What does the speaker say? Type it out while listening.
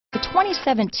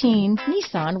2017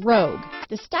 Nissan Rogue.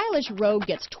 The stylish Rogue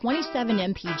gets 27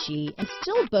 mpg and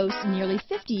still boasts nearly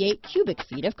 58 cubic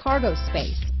feet of cargo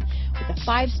space. With a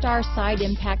 5-star side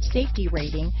impact safety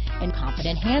rating and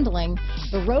confident handling,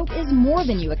 the Rogue is more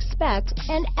than you expect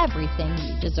and everything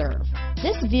you deserve.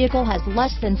 This vehicle has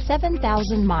less than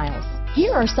 7,000 miles.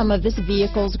 Here are some of this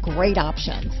vehicle's great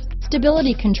options: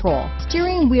 stability control,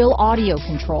 steering wheel audio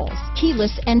controls,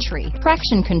 keyless entry,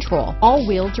 traction control,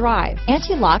 all-wheel drive,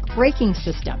 anti-lock braking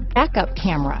system, backup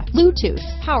camera, Bluetooth,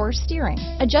 power steering,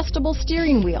 adjustable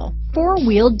steering wheel,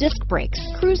 4-wheel disc brakes,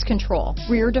 cruise control,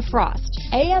 rear defrost,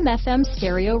 AM/FM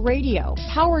stereo radio,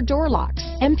 power door locks,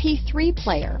 MP3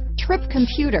 player, trip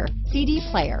computer, CD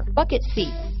player, bucket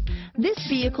seats. This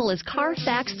vehicle is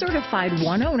CARFAX Certified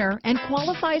One-Owner and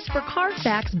qualifies for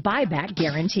CARFAX buyback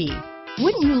guarantee.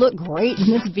 Wouldn't you look great in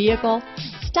this vehicle?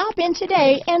 Stop in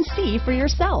today and see for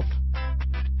yourself.